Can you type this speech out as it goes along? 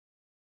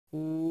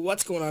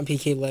What's going on,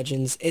 PK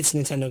Legends? It's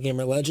Nintendo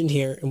Gamer Legend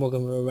here, and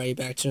welcome right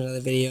back to another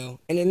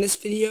video. And in this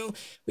video,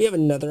 we have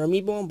another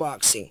Amiibo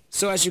unboxing.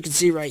 So as you can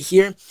see right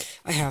here,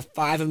 I have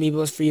 5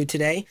 Amiibos for you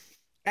today.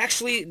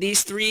 Actually,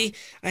 these 3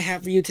 I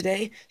have for you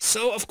today.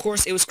 So, of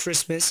course, it was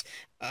Christmas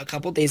a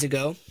couple days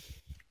ago,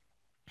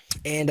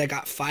 and I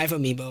got 5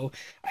 Amiibo.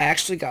 I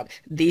actually got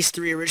these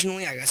 3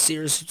 originally. I got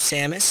Suit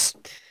Samus,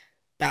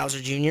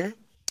 Bowser Jr.,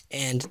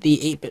 and the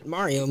 8-bit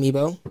Mario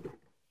Amiibo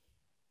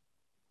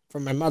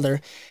from my mother,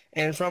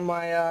 and from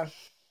my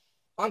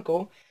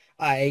uncle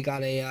I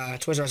got a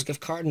Toys R Us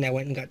gift card, and I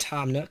went and got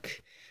Tom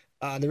Nook.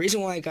 The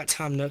reason why I got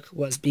Tom Nook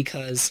was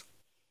because,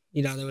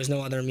 you know, there was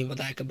no other amiibo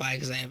that I could buy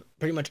because I have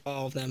pretty much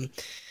all of them.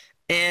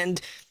 And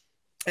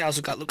I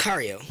also got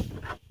Lucario.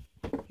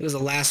 It was the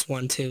last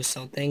one too,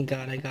 so thank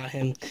God I got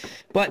him.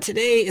 But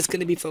today it's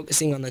going to be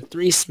focusing on the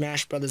 3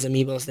 Smash Brothers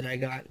amiibos that I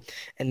got,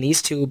 and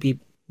these 2 will be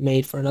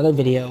made for another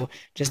video,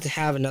 just to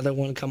have another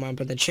one come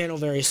up on the channel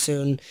very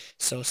soon.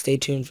 So stay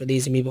tuned for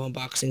these amiibo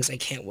unboxings. I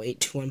can't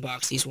wait to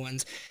unbox these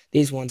ones.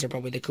 These ones are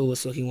probably the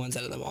coolest looking ones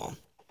out of them all.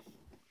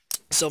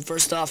 So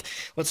first off,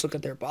 let's look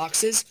at their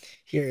boxes.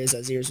 Here is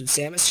a Suit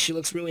Samus. She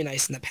looks really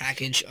nice in the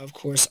package. Of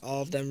course,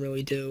 all of them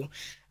really do.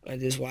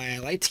 That is why I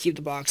like to keep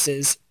the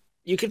boxes.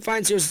 You can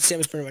find Suit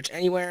Samus pretty much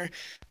anywhere.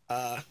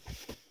 Then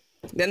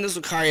there's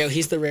Lucario.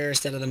 He's the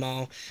rarest out of them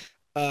all.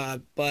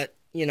 But,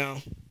 you know,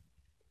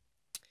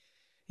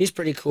 he's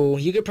pretty cool.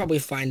 You could probably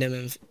find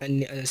him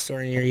in a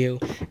store near you.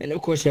 And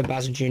of course, you have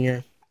Bowser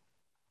Jr.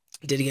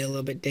 Did get a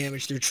little bit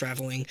damaged through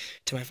traveling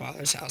to my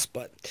father's house,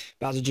 but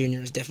Bowser Jr.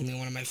 is definitely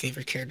one of my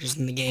favorite characters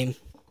in the game.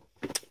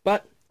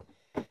 But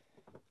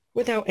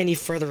without any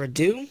further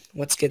ado,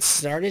 let's get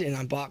started in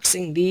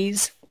unboxing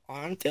these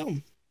on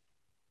film.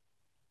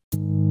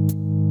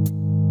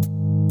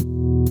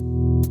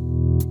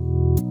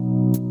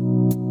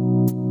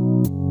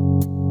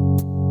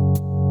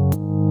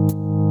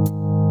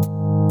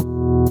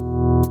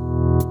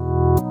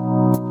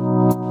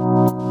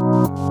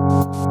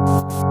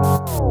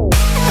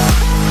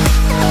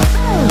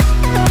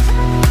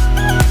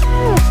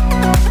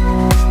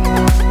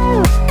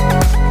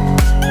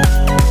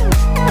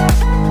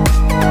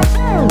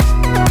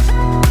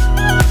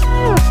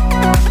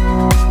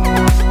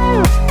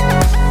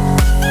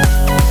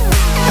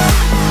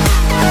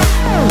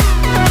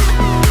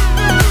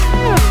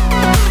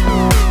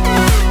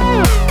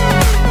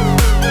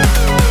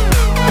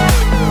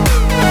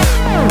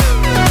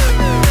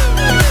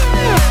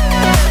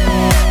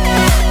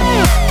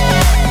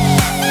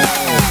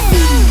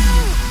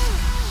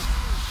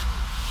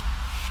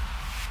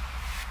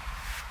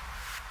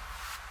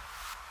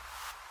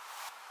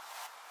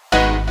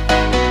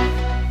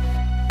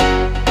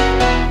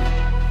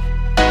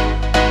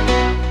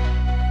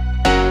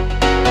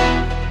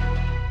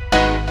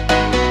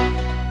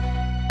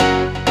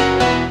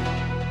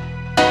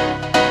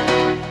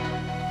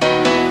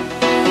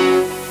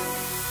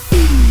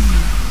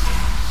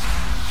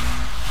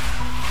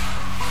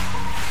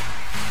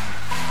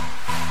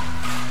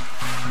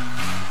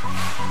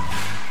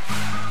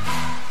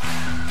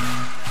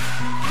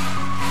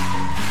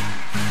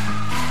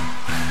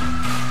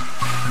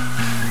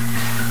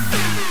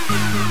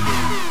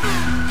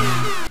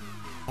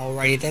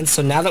 Alrighty then,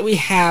 so now that we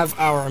have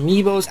our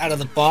amiibos out of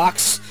the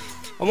box,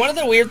 and one of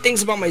the weird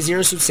things about my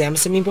Suit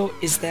Samus amiibo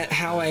is that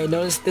how I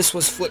noticed this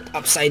was flipped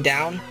upside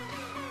down.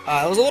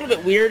 It was a little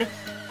bit weird,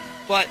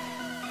 but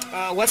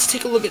let's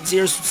take a look at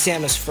Suit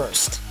Samus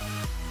first.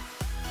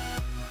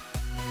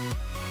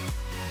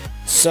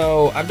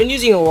 So, I've been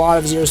using a lot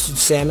of Suit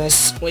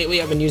Samus.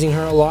 Lately, I've been using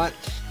her a lot,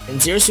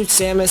 and Suit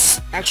Samus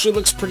actually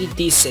looks pretty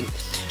decent.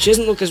 She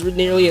doesn't look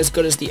nearly as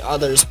good as the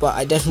others, but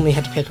I definitely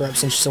had to pick her up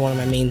since she's one of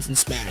my mains in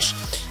Smash.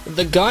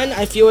 The gun,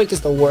 I feel like,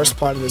 is the worst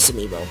part of this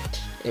amiibo.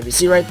 If you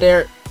see right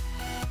there,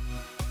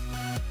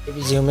 if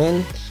you zoom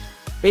in,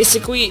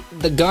 basically,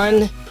 the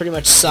gun pretty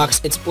much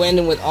sucks. It's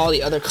blending with all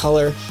the other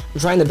color. I'm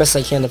trying the best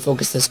I can to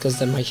focus this because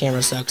then my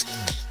camera sucks.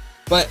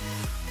 But,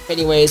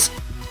 anyways,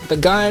 the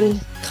gun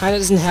kind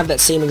of doesn't have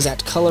that same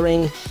exact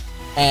coloring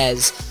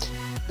as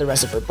the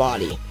rest of her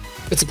body.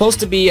 It's supposed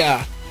to be,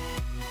 as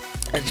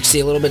you can see,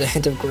 a little bit of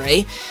hint of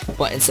gray,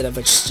 but instead of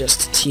it's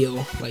just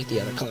teal like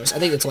the other colors. I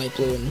think it's light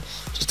blue and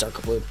just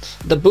darker blue.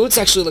 The boots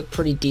actually look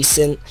pretty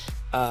decent.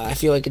 I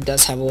feel like it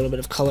does have a little bit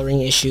of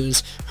coloring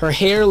issues. Her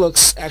hair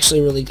looks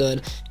actually really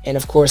good, and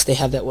of course they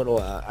have that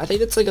little, I think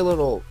it's like a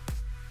little,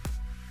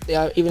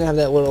 they even have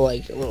that little,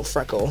 like, a little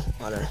freckle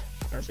on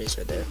her face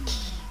right there.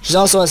 She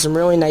also has some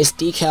really nice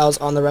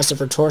decals on the rest of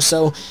her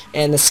torso,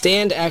 and the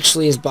stand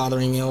actually is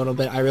bothering me a little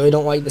bit. I really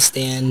don't like the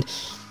stand.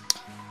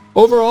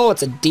 Overall,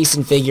 it's a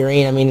decent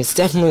figurine. I mean, it's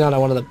definitely not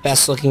one of the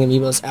best looking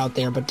amiibos out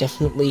there, but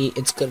definitely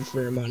it's good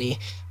for your money.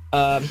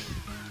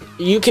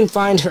 You can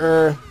find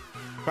her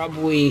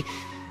probably,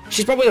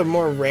 she's probably the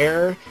more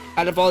rare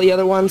out of all the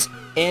other ones,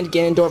 and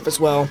Ganondorf as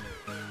well.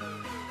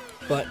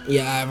 But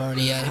yeah, I've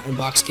already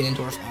unboxed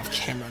Ganondorf off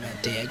camera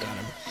that day I got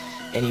him,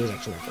 and he was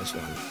actually my first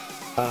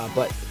one.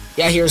 But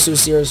yeah, here's Suit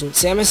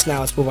Samus. Now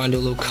let's move on to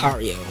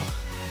Lucario.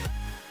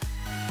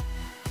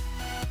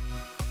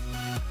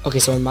 Okay,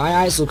 so in my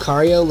eyes,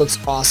 Lucario looks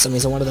awesome.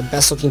 He's one of the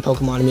best looking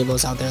Pokemon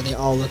amiibos out there. They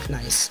all look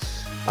nice.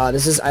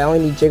 I only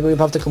need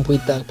Jigglypuff to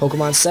complete the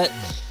Pokemon set.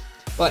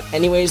 But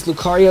anyways,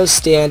 Lucario's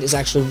stand is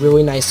actually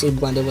really nicely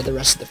blended with the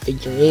rest of the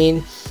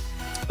figurine.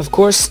 Of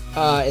course,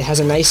 it has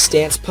a nice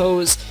stance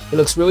pose. It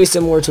looks really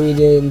similar to what he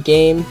did in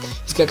game.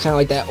 He's got kind of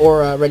like that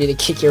aura, ready to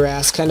kick your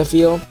ass kind of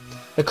feel.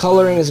 The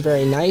coloring is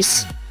very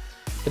nice.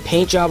 The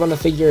paint job on the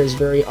figure is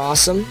very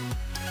awesome.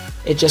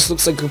 It just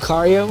looks like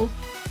Lucario.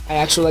 I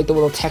actually like the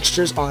little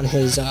textures on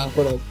his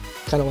little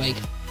kind of like,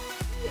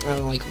 I don't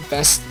know, like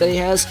vest that he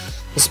has.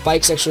 The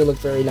spikes actually look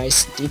very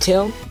nice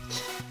detail.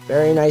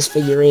 Very nice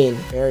figurine.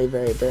 Very,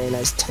 very, very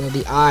nice. 10 of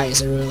the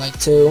eyes I really like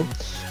too.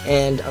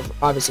 And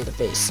obviously the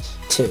face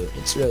too.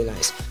 It's really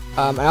nice.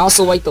 I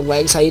also like the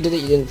legs, how you did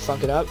it. You didn't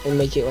fuck it up and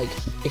make it like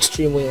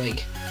extremely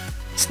like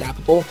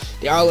snappable.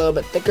 They are a little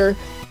bit thicker,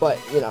 but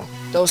you know,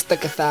 those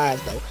thicker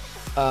thighs though.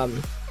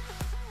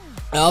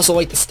 I also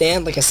like the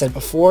stand, like I said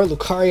before.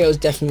 Lucario is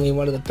definitely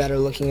one of the better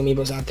looking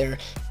amiibos out there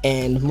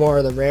and more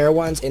of the rare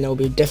ones, and it will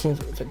be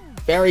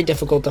very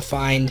difficult to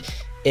find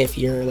if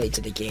you're late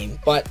to the game.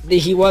 But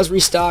he was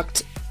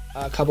restocked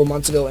a couple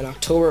months ago in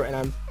October, and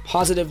I'm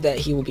positive that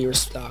he will be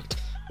restocked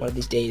one of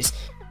these days.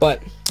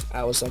 But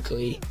I was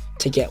lucky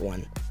to get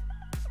one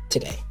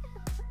today.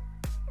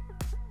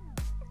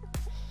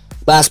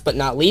 Last but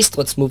not least,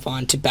 let's move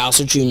on to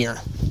Bowser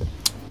Jr.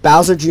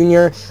 Bowser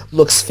Jr.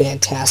 looks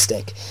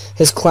fantastic.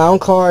 His clown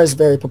car is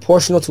very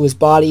proportional to his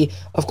body.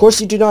 Of course,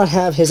 you do not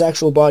have his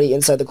actual body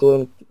inside the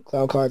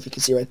clown car. If you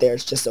can see right there,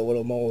 it's just a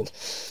little mold.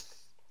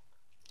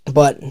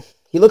 But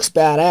he looks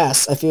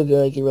badass. I feel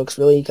like he looks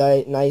really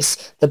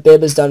nice. The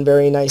bib is done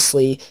very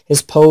nicely.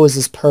 His pose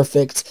is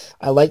perfect.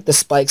 I like the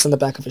spikes on the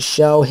back of his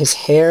shell. His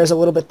hair is a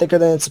little bit thicker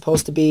than it's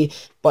supposed to be,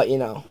 but you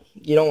know,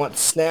 you don't want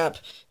snap.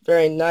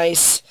 Very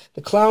nice.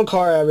 The clown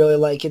car I really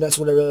like, and that's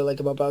what I really like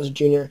about Bowser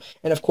Jr.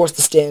 And of course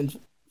the stand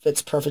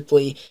fits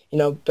perfectly, you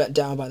know, bent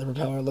down by the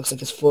propeller. It looks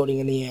like it's floating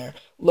in the air.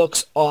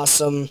 Looks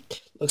awesome.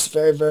 Looks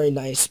very, very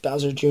nice.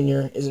 Bowser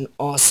Jr. is an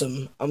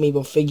awesome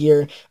amiibo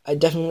figure. I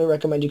definitely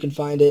recommend you can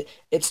find it.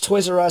 It's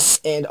Toys R Us,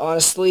 and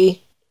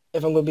honestly,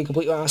 if I'm going to be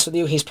completely honest with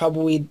you, he's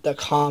probably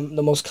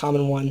the most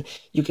common one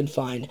you can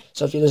find.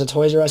 So if there's a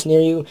Toys R Us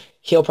near you,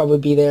 he'll probably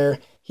be there.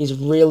 He's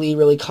really,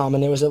 really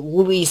common. There was at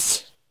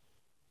least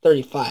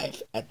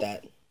 35 at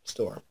that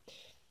store.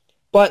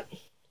 But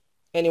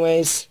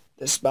anyways,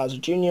 this is Bowser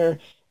Jr.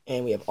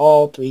 and we have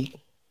all 3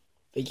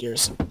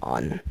 figures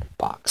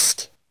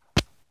unboxed.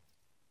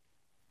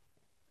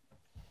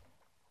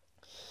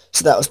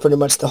 So that was pretty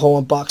much the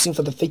whole unboxing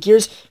for the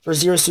figures. For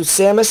Suit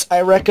Samus,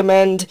 I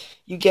recommend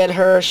you get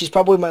her. She's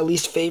probably my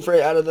least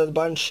favorite out of the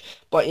bunch,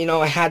 but you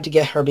know, I had to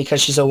get her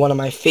because she's one of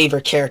my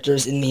favorite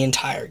characters in the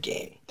entire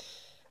game.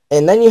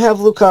 And then you have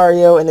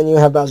Lucario, and then you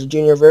have Bowser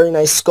Jr. Very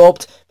nice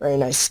sculpt, very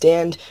nice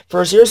stand.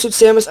 For Suit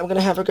Samus, I'm going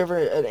to have her give her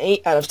an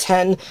 8 out of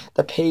 10.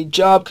 The paint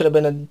job could have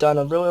been done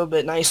a little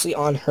bit nicely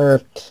on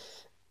her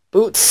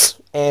boots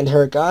and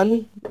her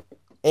gun.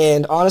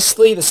 And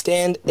honestly, the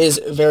stand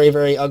is very,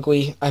 very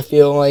ugly, I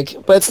feel like.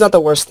 But it's not the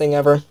worst thing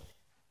ever.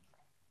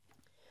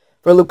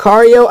 For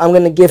Lucario, I'm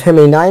going to give him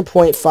a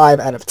 9.5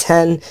 out of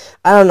 10.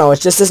 I don't know,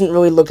 it just doesn't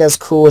really look as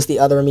cool as the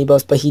other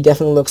amiibos, but he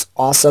definitely looks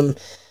awesome.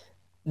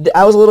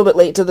 I was a little bit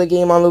late to the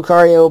game on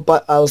Lucario,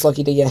 but I was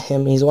lucky to get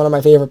him. He's one of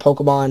my favorite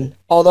Pokemon.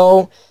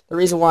 Although, the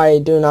reason why I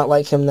do not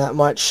like him that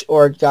much,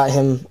 or got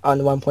him on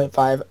the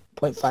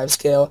 1.5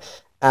 scale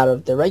out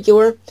of the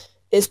regular,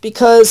 is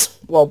because,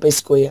 well,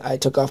 basically, I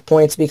took off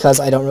points because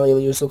I don't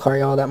really use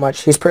Lucario all that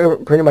much. He's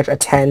pretty much a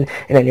 10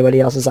 in anybody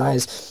else's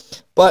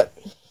eyes. But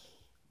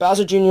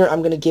Bowser Jr.,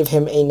 I'm going to give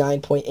him a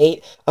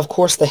 9.8. Of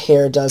course, the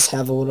hair does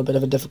have a little bit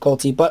of a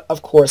difficulty, but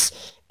of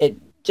course, it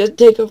did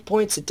take off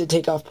points. It did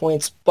take off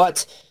points,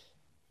 but,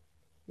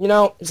 you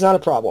know, it's not a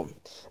problem.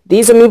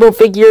 These amiibo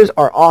figures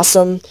are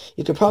awesome.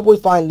 You could probably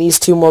find these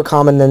 2 more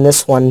common than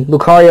this one.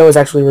 Lucario is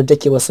actually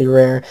ridiculously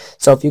rare,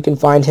 so if you can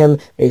find him,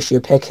 make sure you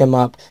pick him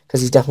up,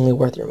 because he's definitely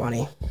worth your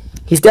money.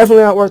 He's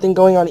definitely not worth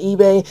going on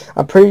eBay.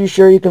 I'm pretty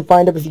sure you can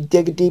find him if you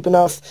dig deep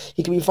enough.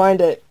 He can be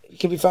found at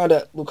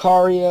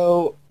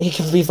Lucario. He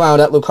can be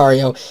found at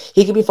Lucario.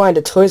 He can be found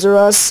at Toys R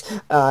Us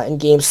and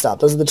GameStop.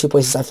 Those are the 2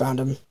 places I found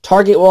him.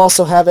 Target will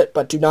also have it,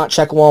 but do not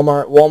check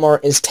Walmart.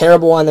 Walmart is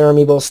terrible on their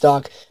amiibo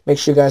stock. Make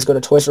sure you guys go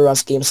to Toys R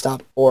Us,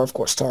 GameStop, or of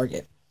course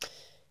Target.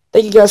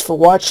 Thank you guys for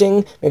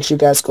watching. Make sure you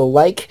guys go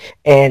like,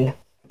 and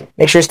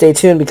make sure to stay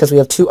tuned because we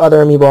have 2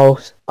 other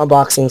amiibo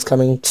unboxings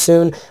coming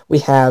soon. We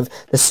have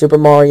the Super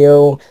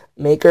Mario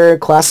Maker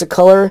Classic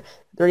Color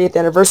 30th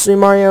Anniversary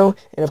Mario,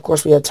 and of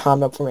course we have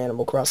Tom Nook from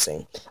Animal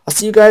Crossing. I'll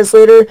see you guys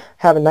later.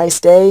 Have a nice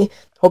day.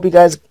 Hope you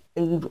guys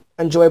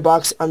enjoy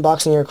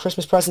unboxing your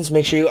Christmas presents.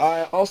 Make sure you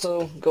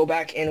also go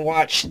back and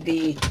watch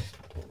the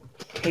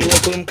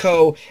Halo Boom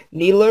Co.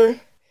 Needler,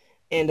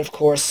 and of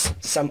course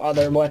some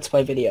other Let's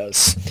Play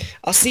videos.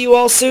 I'll see you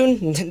all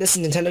soon. This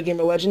is Nintendo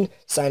Gamer Legend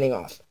signing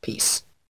off. Peace.